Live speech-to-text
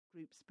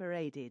Groups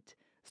paraded,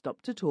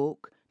 stopped to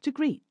talk, to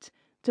greet,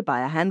 to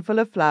buy a handful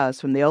of flowers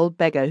from the old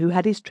beggar who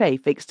had his tray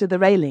fixed to the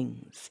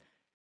railings.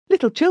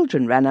 Little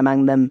children ran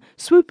among them,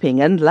 swooping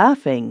and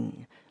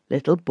laughing.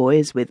 Little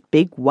boys with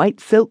big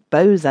white silk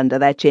bows under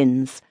their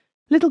chins.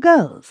 Little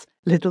girls,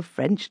 little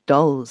French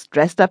dolls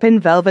dressed up in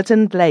velvet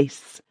and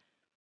lace.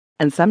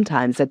 And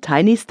sometimes a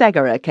tiny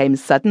staggerer came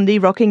suddenly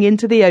rocking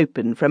into the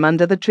open from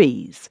under the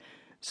trees,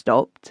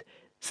 stopped,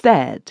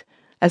 stared,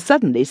 as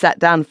suddenly sat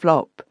down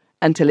flop,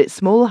 until its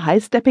small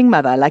high-stepping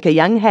mother, like a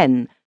young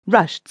hen,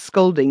 rushed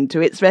scolding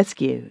to its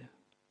rescue.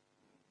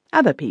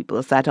 Other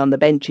people sat on the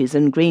benches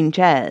and green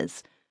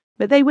chairs,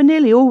 but they were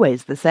nearly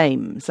always the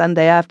same,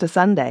 Sunday after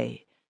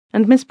Sunday,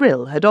 and Miss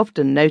Brill had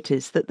often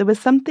noticed that there was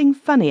something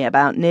funny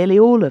about nearly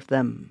all of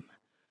them.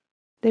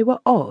 They were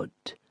odd,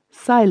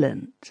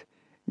 silent,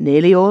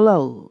 nearly all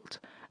old,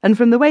 and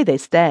from the way they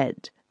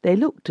stared, they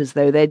looked as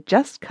though they'd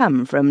just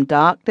come from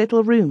dark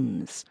little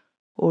rooms,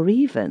 or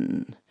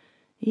even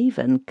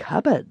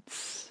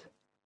cupboards.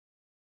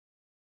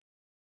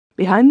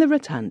 Behind the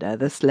rotunda,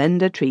 the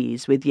slender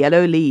trees with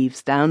yellow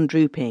leaves down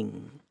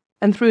drooping,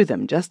 and through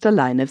them just a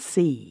line of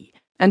sea,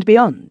 and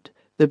beyond,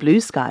 the blue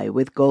sky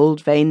with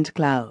gold-veined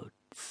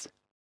clouds.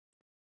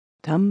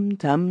 Tum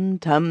tum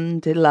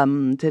tum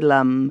tiddlum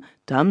tiddlum,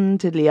 tum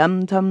tiddly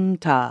tum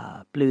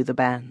ta, blew the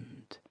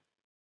band.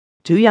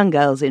 2 young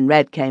girls in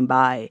red came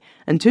by,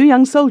 and 2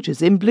 young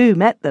soldiers in blue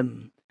met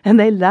them, and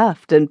they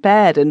laughed and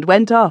paired and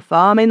went off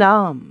arm in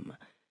arm.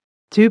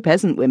 2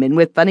 peasant women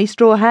with funny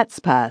straw hats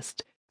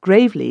passed,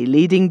 gravely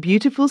leading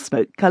beautiful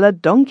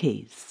smoke-coloured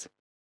donkeys.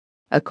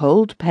 A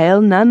cold, pale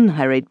nun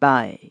hurried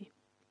by.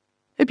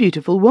 A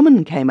beautiful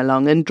woman came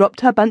along and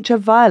dropped her bunch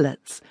of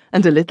violets,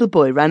 and a little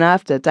boy ran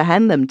after to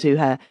hand them to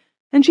her,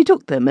 and she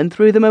took them and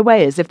threw them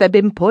away as if they'd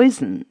been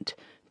poisoned.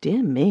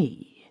 Dear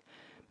me!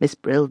 Miss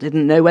Brill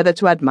didn't know whether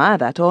to admire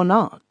that or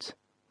not.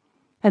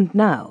 And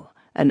now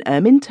an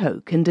ermine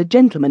toque and a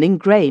gentleman in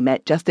grey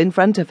met just in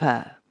front of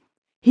her.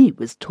 He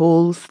was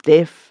tall,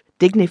 stiff,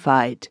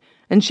 dignified,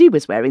 and she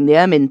was wearing the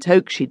ermine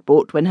toque she'd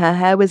bought when her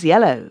hair was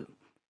yellow.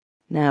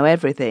 Now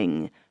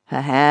everything,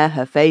 her hair,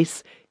 her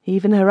face,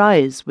 even her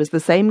eyes, was the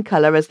same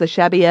colour as the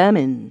shabby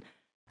ermine,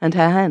 and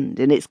her hand,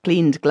 in its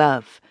cleaned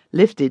glove,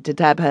 lifted to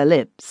dab her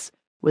lips,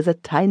 was a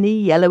tiny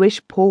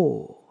yellowish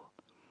paw.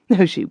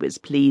 Oh, she was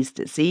pleased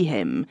to see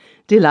him,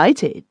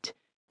 delighted.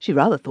 She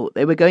rather thought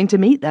they were going to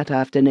meet that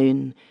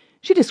afternoon.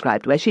 She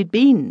described where she'd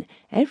been,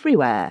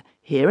 everywhere,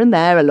 here and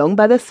there along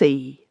by the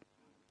sea.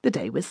 The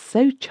day was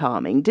so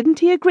charming, didn't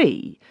he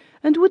agree?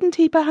 And wouldn't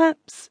he,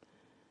 perhaps?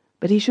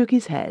 But he shook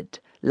his head,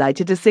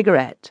 lighted a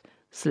cigarette,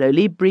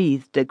 slowly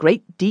breathed a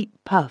great deep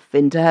puff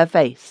into her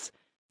face,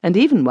 and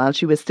even while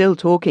she was still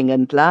talking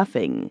and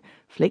laughing,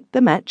 flicked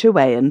the match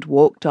away and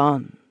walked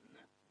on.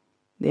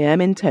 The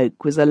ermine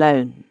toque was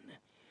alone.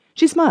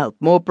 She smiled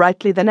more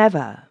brightly than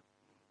ever.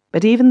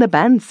 But even the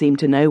band seemed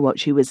to know what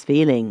she was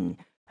feeling,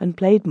 and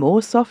played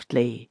more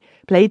softly,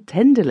 played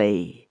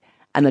tenderly,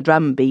 and the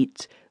drum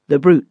beat, the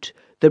brute,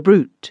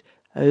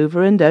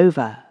 over and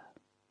over.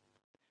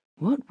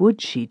 What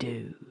would she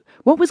do?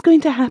 What was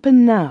going to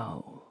happen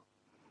now?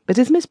 But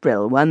as Miss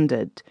Brill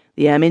wondered,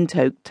 the ermine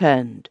toque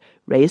turned,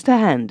 raised her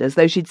hand as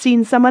though she'd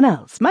seen someone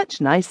else, much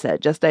nicer,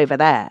 just over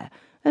there,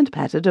 and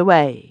pattered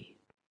away.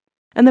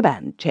 And the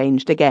band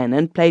changed again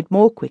and played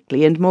more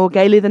quickly and more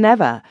gaily than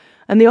ever,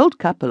 and the old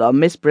couple on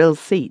Miss Brill's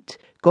seat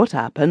got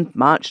up and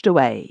marched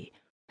away,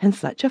 and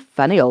such a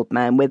funny old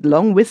man with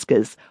long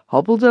whiskers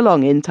hobbled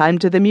along in time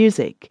to the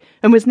music,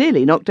 and was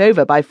nearly knocked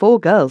over by 4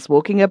 girls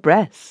walking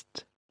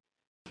abreast.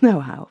 Oh,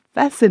 how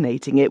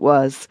fascinating it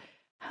was!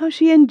 How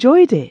she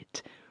enjoyed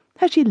it!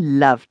 How she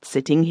loved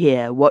sitting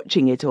here,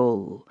 watching it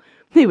all!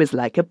 It was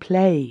like a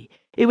play.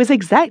 It was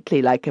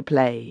exactly like a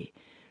play.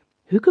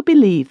 Who could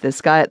believe the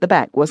sky at the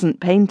back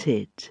wasn't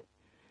painted?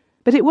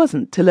 But it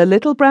wasn't till a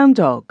little brown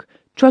dog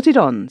trotted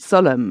on,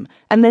 solemn,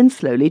 and then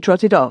slowly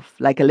trotted off,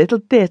 like a little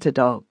theatre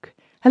dog,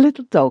 a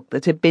little dog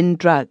that had been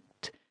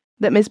drugged,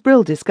 that Miss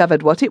Brill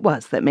discovered what it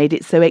was that made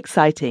it so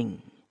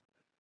exciting.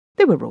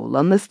 They were all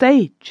on the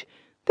stage.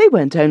 They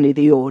weren't only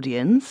the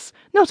audience,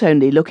 not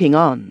only looking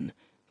on.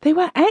 They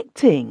were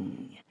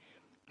acting.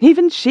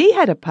 Even she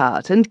had a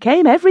part and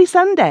came every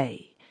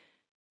Sunday.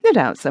 No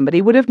doubt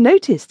somebody would have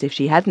noticed if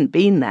she hadn't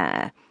been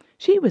there.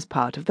 She was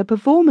part of the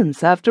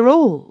performance, after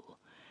all.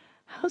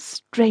 How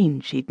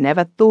strange she'd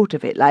never thought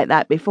of it like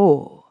that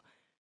before.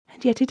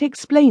 And yet it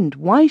explained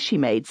why she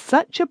made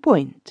such a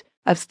point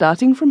of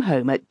starting from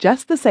home at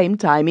just the same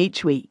time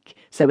each week,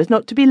 so as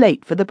not to be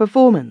late for the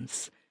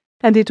performance.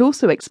 And it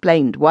also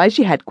explained why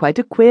she had quite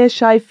a queer,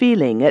 shy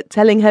feeling at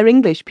telling her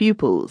English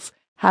pupils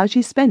how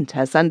she spent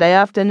her Sunday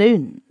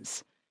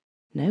afternoons.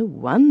 No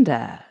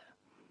wonder.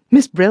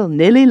 Miss Brill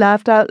nearly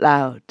laughed out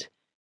loud.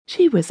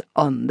 She was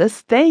on the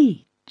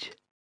stage.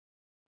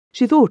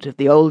 She thought of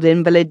the old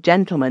invalid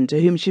gentleman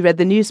to whom she read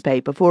the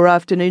newspaper 4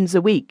 afternoons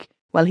a week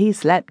while he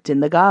slept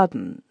in the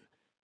garden.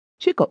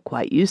 She got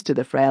quite used to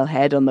the frail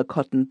head on the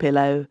cotton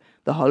pillow,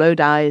 the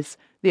hollowed eyes,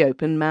 the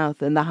open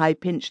mouth, and the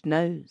high-pinched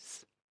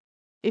nose.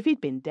 If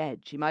he'd been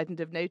dead, she mightn't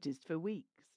have noticed for weeks.